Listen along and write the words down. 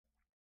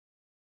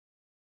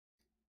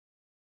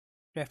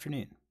Good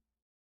afternoon.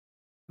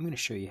 I'm going to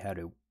show you how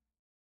to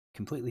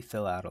completely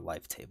fill out a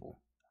life table.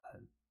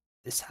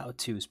 This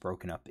how-to is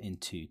broken up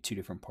into two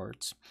different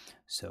parts.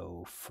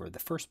 So for the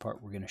first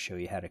part, we're going to show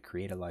you how to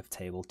create a life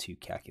table to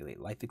calculate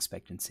life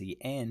expectancy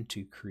and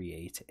to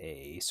create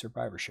a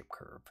survivorship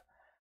curve,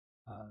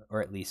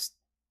 or at least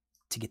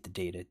to get the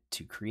data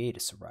to create a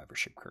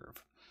survivorship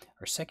curve.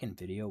 Our second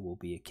video will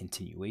be a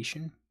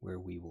continuation where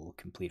we will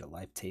complete a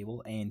life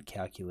table and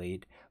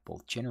calculate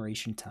both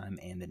generation time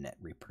and the net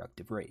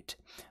reproductive rate.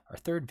 Our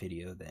third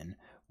video then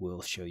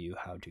will show you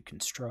how to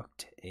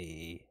construct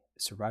a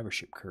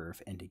survivorship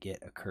curve and to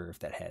get a curve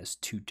that has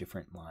two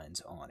different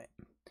lines on it.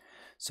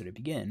 So to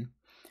begin,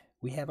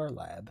 we have our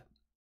lab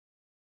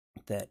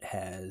that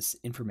has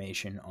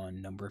information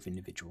on number of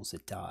individuals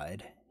that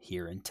died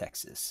here in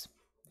Texas.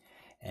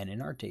 And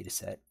in our data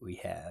set, we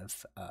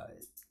have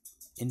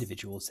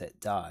individuals that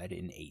died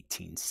in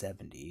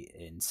 1870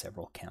 in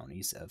several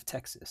counties of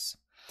Texas.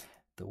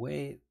 The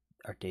way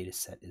our data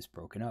set is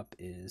broken up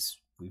is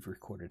we've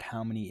recorded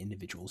how many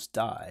individuals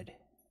died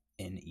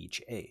in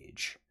each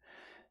age.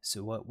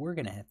 So what we're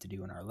going to have to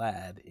do in our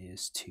lab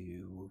is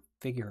to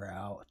figure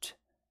out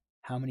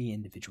how many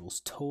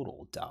individuals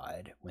total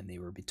died when they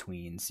were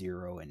between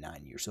 0 and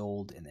 9 years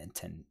old, and then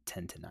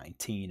 10 to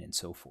 19 and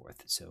so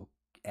forth. So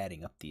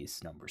adding up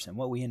these numbers, and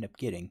what we end up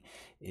getting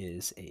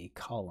is a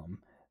column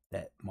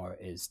that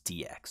is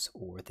dx,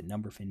 or the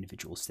number of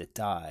individuals that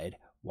died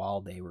while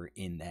they were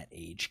in that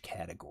age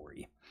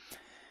category.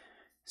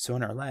 So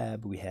in our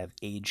lab, we have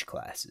age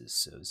classes,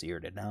 so 0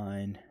 to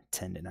 9,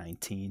 10 to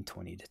 19,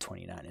 20 to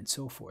 29, and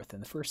so forth.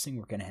 And the first thing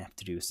we're going to have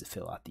to do is to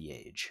fill out the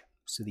age.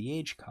 So the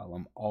age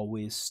column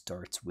always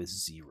starts with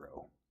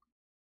 0.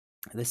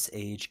 This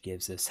age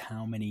gives us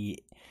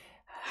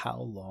how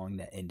long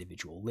that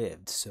individual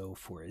lived. So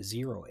for a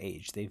 0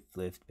 age, they've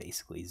lived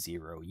basically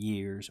 0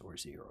 years or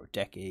 0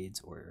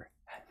 decades, or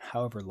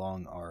however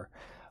long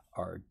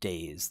our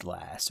days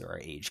last or our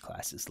age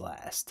classes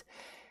last.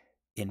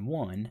 In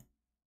 1,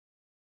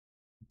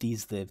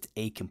 these lived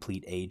a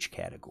complete age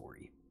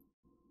category,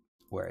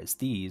 whereas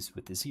these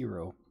with the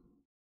 0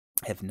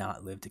 have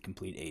not lived a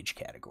complete age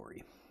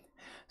category.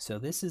 So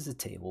this is a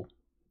table,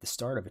 the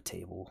start of a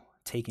table,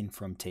 taken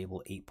from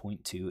table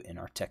 8.2 in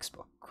our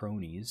textbook,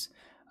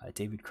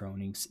 David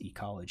Kronig's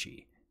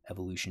Ecology,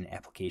 Evolution,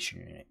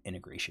 Application, and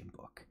Integration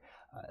book.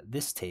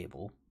 This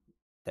table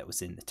that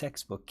was in the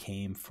textbook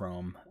came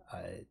from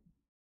a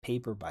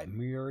paper by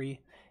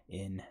Murray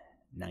in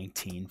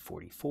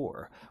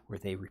 1944, where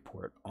they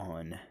report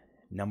on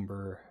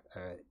number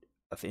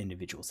of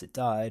individuals that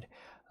died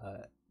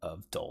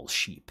of Dall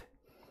sheep.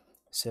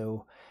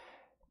 So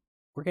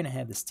we're going to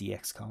have this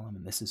dx column,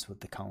 and this is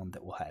what the column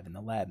that we'll have in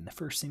the lab. And the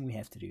first thing we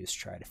have to do is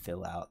try to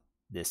fill out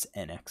this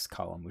nx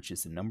column, which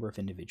is the number of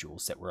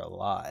individuals that were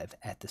alive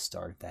at the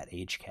start of that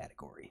age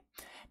category.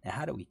 Now,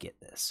 how do we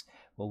get this?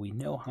 Well, we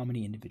know how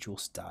many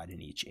individuals died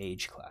in each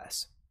age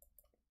class.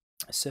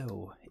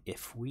 So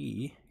if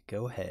we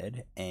go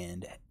ahead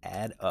and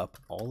add up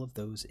all of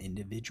those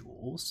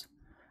individuals,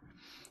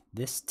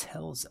 this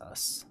tells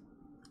us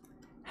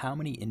how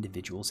many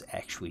individuals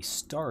actually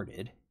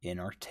started in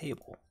our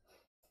table.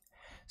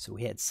 So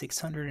we had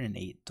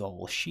 608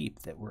 Dall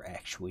sheep that were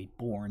actually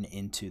born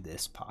into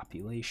this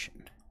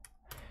population.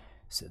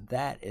 So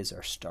that is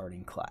our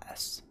starting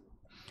class.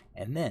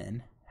 And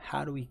then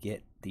how do we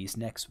get these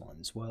next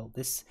ones? Well,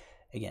 this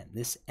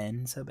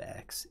n sub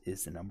x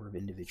is the number of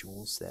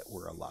individuals that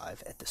were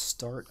alive at the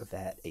start of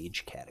that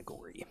age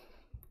category.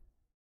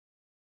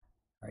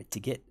 All right,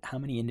 to get how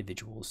many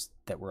individuals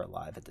that were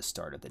alive at the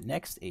start of the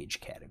next age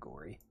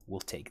category, we'll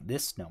take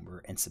this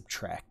number and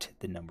subtract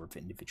the number of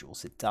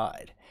individuals that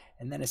died.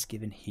 And that is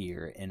given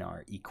here in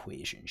our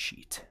equation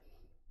sheet.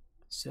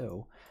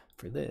 So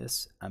for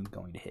this, I'm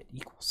going to hit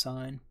equal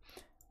sign.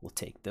 We'll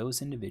take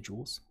those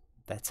individuals,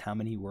 that's how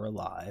many were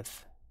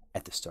alive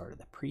at the start of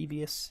the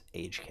previous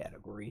age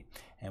category,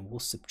 and we'll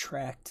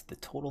subtract the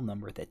total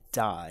number that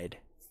died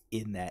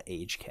in that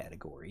age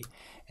category,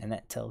 and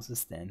that tells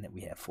us then that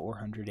we have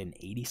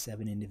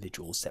 487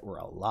 individuals that were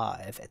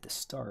alive at the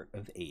start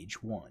of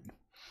age 1.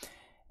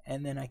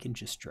 And then I can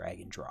just drag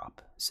and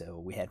drop. So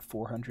we had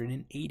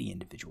 480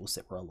 individuals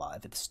that were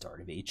alive at the start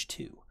of age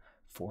 2,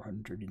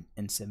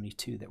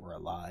 472 that were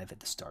alive at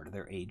the start of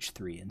their age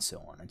 3, and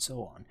so on and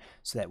so on.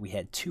 So that we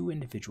had 2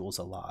 individuals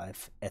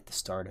alive at the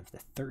start of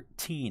the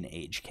 13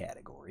 age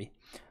category.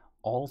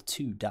 All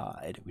 2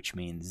 died, which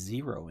means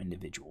 0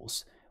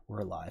 individuals were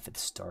alive at the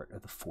start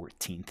of the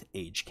 14th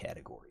age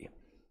category.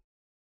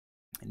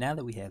 And now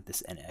that we have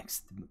this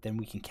nx, then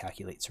we can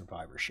calculate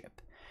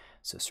survivorship.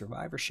 So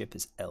survivorship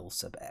is L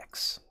sub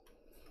x.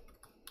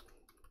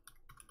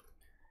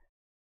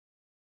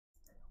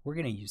 We're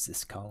going to use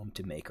this column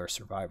to make our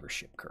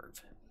survivorship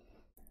curve.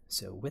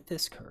 So with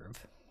this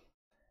curve,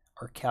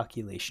 our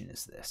calculation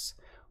is this.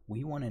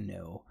 We want to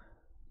know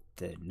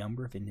the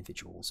number of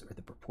individuals, or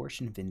the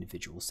proportion of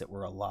individuals that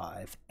were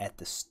alive at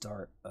the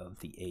start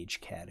of the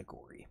age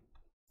category.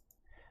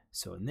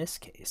 So in this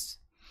case,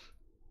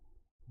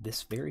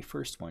 this very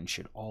first one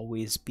should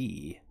always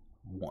be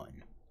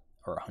 1.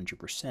 are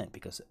 100%,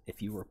 because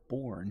if you were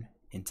born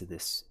into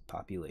this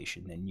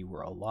population, then you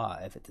were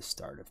alive at the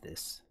start of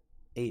this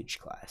age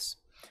class.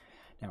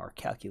 Now our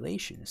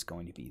calculation is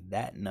going to be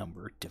that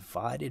number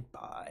divided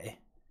by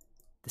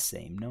the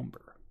same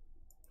number.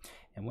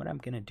 And what I'm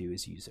going to do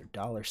is use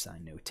our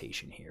 $sign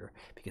notation here,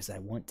 because I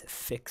want to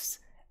fix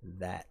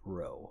that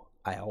row.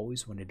 I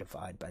always want to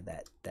divide by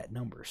that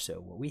number. So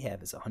what we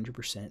have is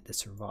 100% that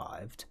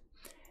survived,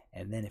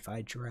 and then if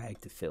I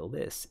drag to fill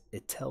this,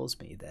 it tells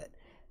me that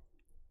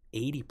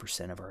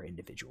 80% of our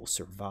individuals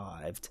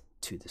survived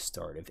to the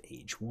start of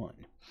age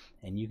 1.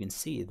 And you can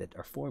see that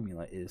our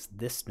formula is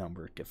this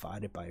number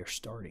divided by our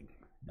starting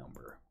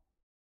number.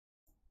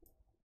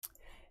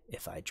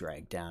 If I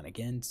drag down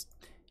again,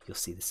 you'll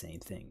see the same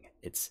thing.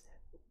 It's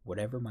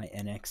whatever my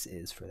NX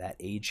is for that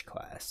age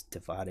class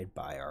divided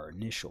by our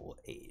initial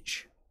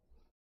age.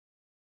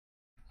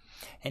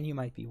 And you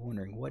might be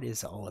wondering, what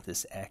is all of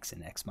this x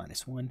and x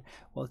minus 1?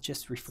 Well, it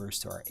just refers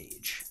to our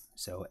age.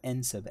 So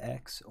n sub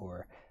x,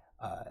 or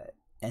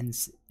n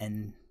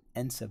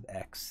sub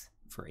x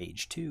for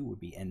age 2 would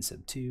be n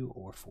sub 2,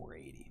 or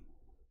 480.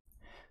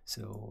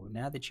 So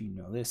now that you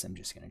know this, I'm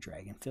just going to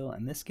drag and fill,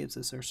 and this gives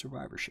us our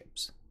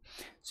survivorships.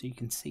 So you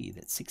can see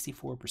that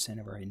 64%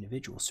 of our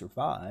individuals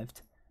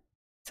survived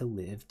to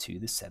live to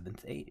the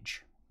 7th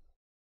age.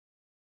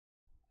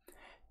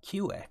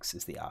 QX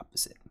is the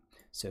opposite.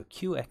 So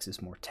QX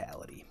is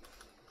mortality.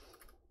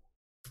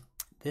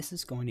 This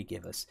is going to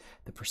give us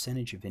the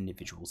percentage of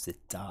individuals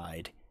that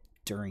died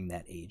during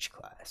that age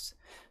class.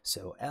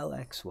 So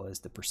LX was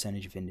the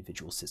percentage of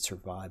individuals that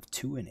survived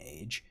to an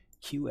age.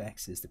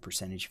 QX is the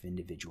percentage of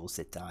individuals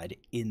that died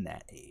in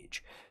that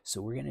age.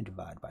 So we're going to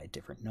divide by a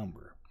different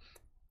number.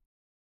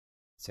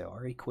 So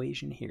our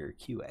equation here,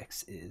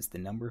 QX, is the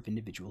number of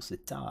individuals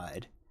that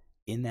died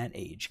in that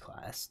age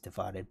class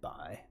divided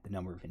by the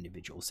number of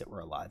individuals that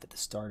were alive at the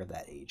start of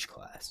that age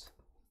class.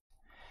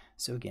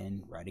 So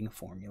again, writing a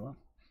formula,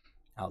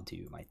 I'll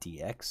do my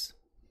dx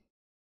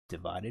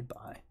divided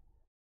by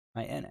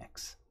my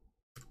nx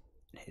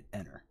and hit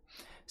enter.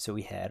 So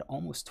we had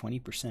almost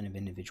 20% of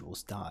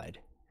individuals died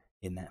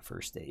in that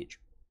first stage.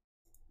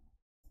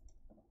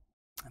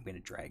 I'm going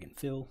to drag and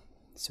fill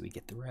so we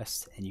get the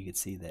rest, and you can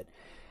see that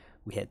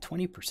we had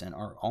 20%,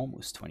 or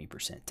almost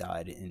 20%,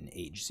 died in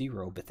age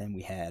 0, but then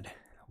we had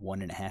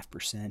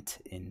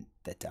 1.5%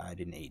 that died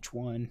in age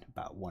 1,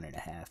 about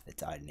 1.5% that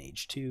died in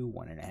age 2,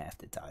 1.5%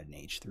 that died in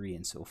age 3,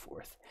 and so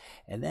forth.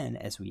 And then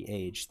as we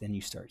age, then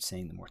you start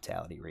seeing the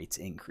mortality rates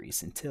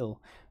increase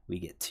until we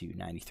get to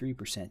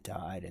 93%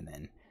 died, and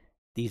then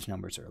these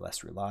numbers are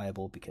less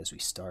reliable because we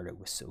started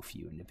with so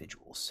few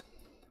individuals.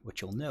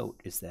 What you'll note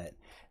is that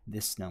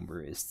this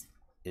number is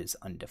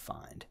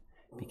undefined,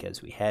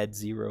 because we had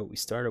 0, we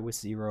started with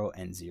 0,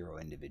 and 0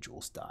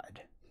 individuals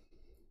died.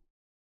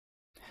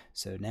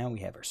 So now we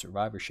have our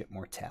survivorship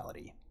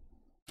mortality.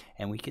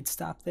 And we could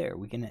stop there.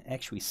 We can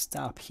actually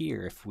stop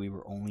here if we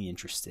were only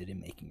interested in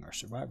making our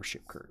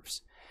survivorship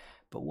curves.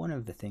 But one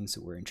of the things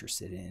that we're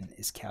interested in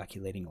is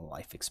calculating a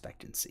life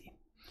expectancy.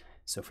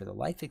 So for the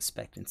life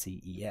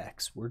expectancy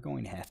EX, we're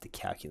going to have to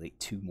calculate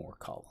 2 more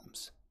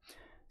columns.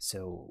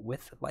 So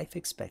with life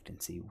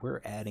expectancy,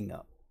 we're adding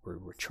up.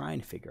 We're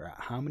trying to figure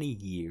out how many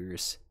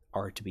years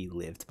are to be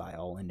lived by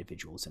all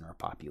individuals in our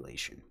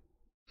population.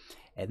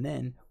 And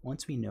then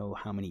once we know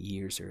how many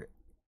years are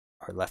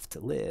left to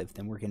live,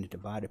 then we're going to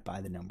divide it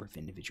by the number of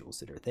individuals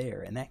that are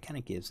there, and that kind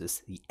of gives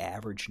us the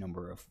average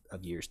number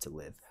of years to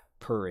live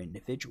per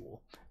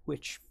individual,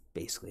 which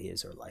basically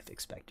is our life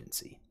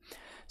expectancy.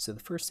 So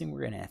the first thing we're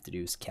going to have to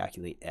do is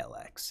calculate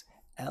LX.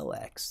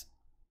 LX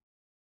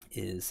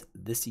is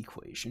this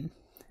equation,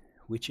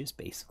 which is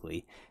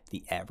basically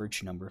the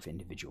average number of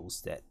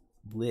individuals that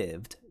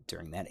lived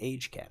during that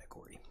age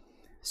category.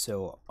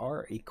 So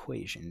our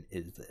equation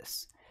is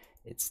this.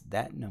 It's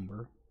that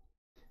number.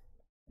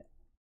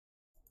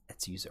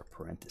 Let's use our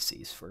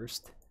parentheses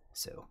first.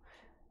 So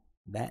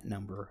that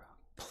number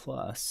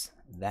plus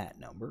that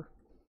number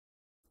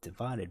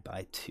divided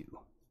by 2.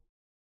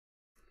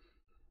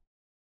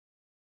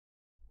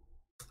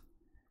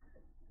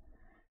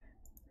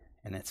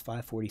 And that's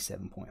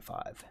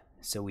 547.5.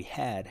 So we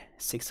had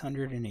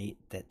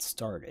 608 that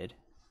started.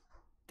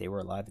 They were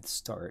alive at the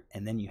start,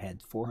 and then you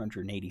had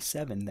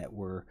 487 that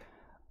were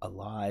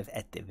alive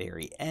at the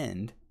very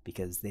end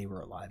because they were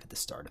alive at the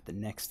start of the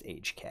next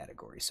age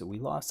category. So we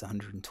lost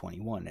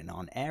 121, and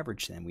on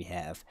average then we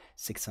have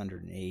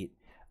 608,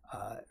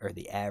 or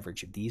the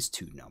average of these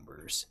 2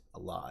 numbers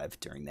alive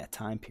during that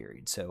time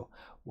period. So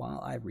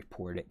while I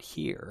report it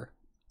here,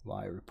 while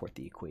I report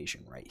the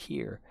equation right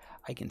here,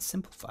 I can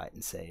simplify it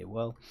and say,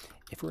 well,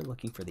 if we're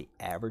looking for the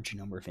average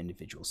number of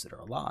individuals that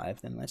are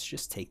alive, then let's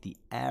just take the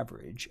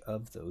average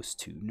of those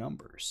 2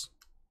 numbers.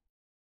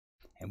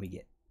 And we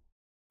get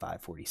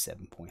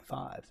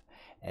 547.5.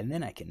 And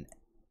then I can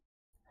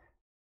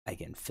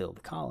fill the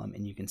column,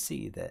 and you can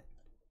see that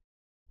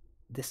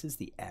this is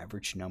the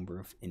average number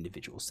of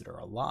individuals that are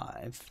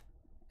alive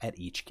at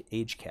each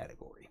age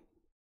category.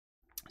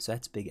 So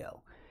that's big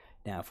L.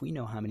 Now, if we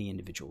know how many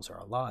individuals are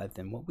alive,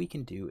 then what we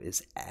can do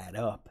is add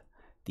up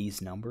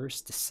these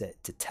numbers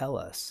to tell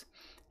us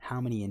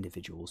how many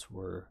individuals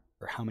were,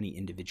 or how many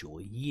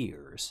individual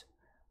years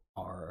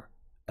are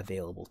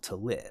available to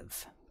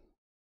live.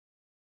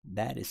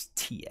 That is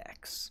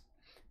Tx.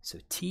 So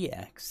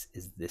Tx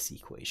is this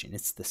equation.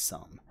 It's the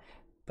sum.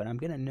 But I'm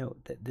going to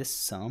note that this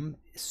sum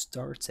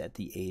starts at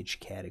the age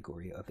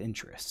category of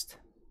interest.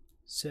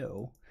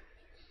 So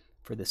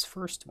for this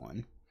first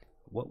one,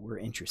 what we're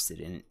interested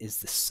in is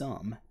the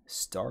sum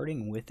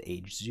starting with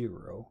age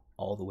 0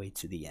 all the way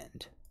to the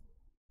end.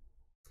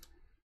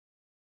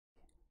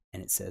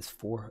 And it says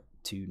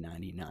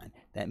 4,299.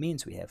 That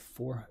means we have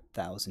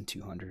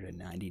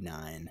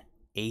 4,299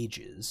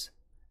 ages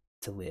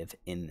to live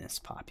in this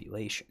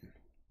population.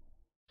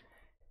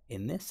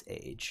 In this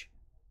age,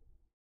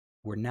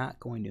 we're not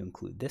going to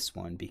include this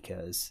one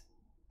because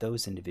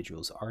those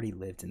individuals already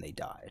lived and they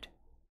died.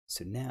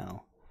 So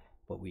now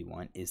what we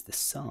want is the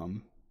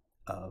sum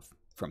of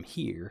from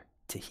here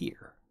to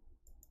here.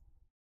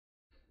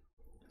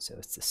 So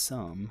it's the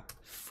sum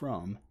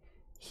from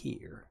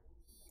here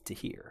to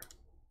here.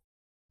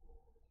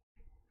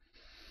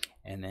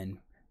 And then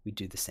we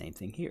do the same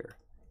thing here.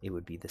 It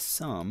would be the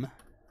sum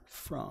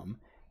from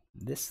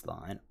this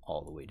line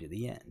all the way to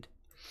the end.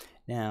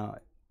 Now,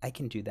 I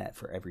can do that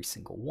for every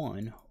single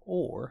one,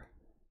 or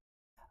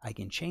I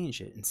can change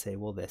it and say,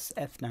 well, this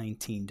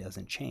F19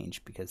 doesn't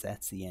change because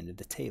that's the end of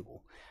the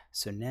table.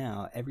 So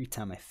now, every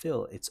time I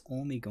fill, it's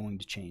only going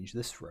to change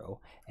this row,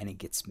 and it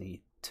gets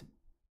me to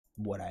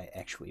what I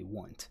actually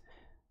want,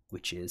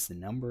 which is the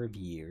number of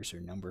years or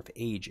number of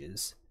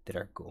ages that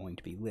are going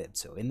to be lived.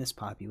 So in this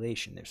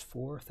population, there's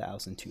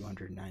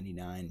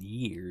 4,299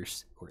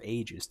 years or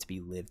ages to be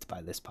lived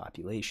by this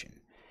population.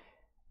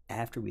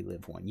 After we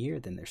live 1 year,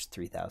 then there's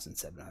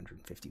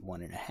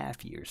 3,751 and a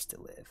half years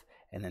to live,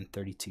 and then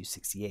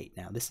 3,268.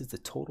 Now, this is the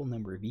total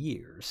number of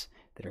years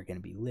that are going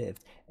to be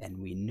lived, and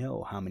we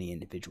know how many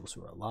individuals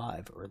were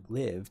alive or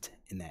lived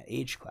in that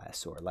age class.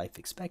 So our life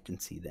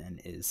expectancy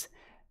then is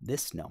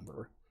this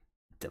number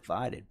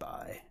divided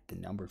by the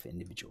number of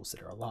individuals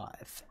that are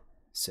alive.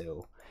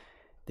 So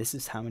this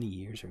is how many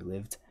years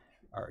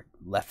are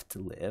left to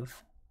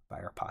live by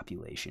our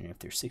population. If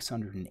there's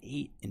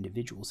 608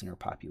 individuals in our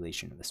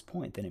population at this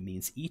point, then it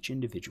means each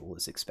individual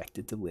is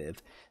expected to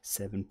live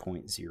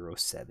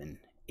 7.07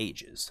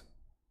 ages.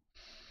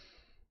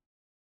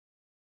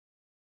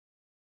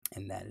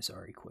 And that is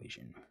our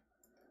equation.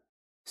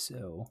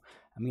 So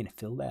I'm going to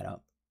fill that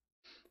up,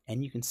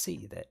 and you can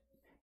see that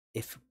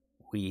if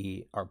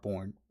we are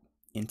born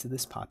into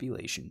this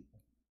population,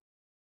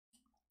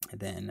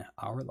 then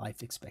our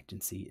life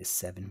expectancy is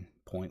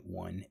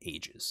 7.1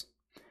 ages.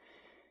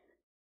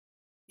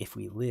 If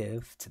we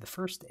live to the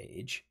first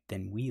age,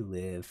 then we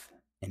live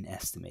an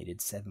estimated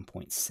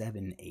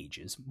 7.7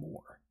 ages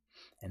more.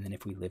 And then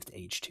if we live to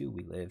age 2,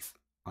 we live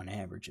on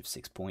average of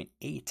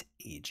 6.8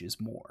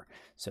 ages more.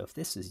 So if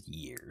this is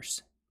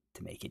years,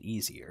 to make it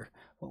easier,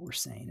 what we're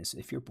saying is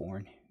if you're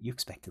born, you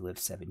expect to live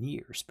 7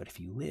 years. But if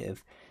you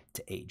live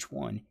to age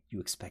 1, you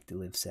expect to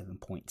live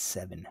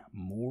 7.7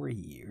 more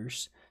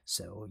years.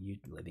 So you're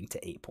living to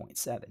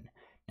 8.7.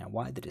 Now,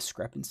 why the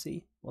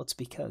discrepancy? Well, it's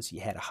because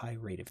you had a high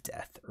rate of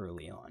death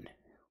early on.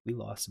 We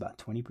lost about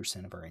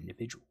 20% of our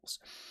individuals.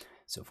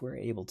 So if we're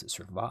able to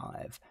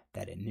survive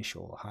that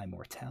initial high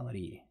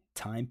mortality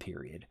time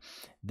period,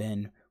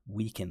 then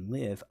we can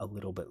live a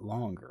little bit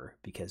longer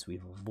because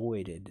we've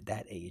avoided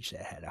that age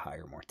that had a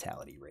higher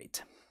mortality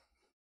rate.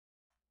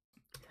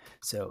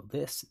 So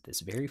this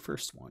very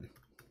first one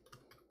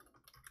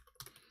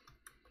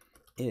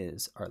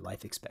is our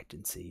life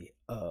expectancy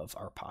of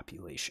our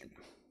population.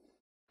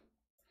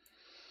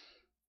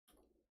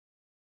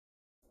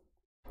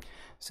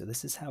 So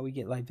this is how we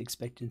get life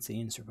expectancy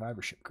and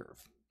survivorship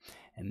curve.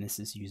 And this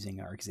is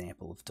using our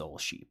example of Dall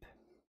sheep.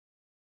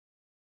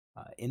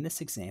 In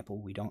this example,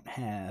 we don't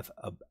have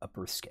a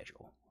birth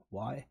schedule.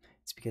 Why?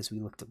 It's because we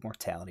looked at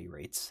mortality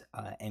rates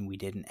and we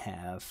didn't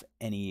have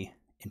any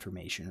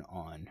information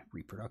on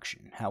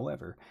reproduction.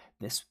 However,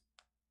 this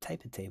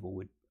type of table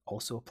would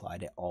also apply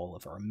to all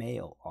of our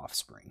male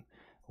offspring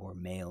or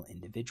male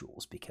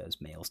individuals,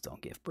 because males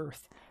don't give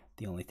birth.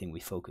 The only thing we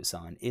focus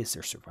on is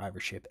their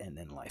survivorship and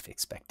then life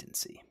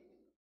expectancy.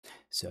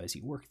 So as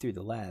you work through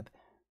the lab,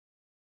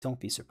 don't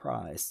be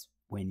surprised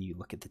when you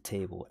look at the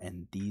table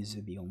and these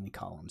are the only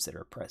columns that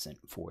are present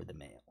for the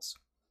males.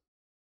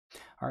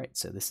 All right,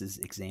 so this is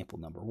example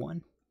number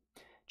 1.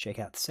 Check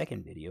out the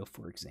second video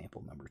for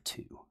example number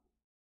 2.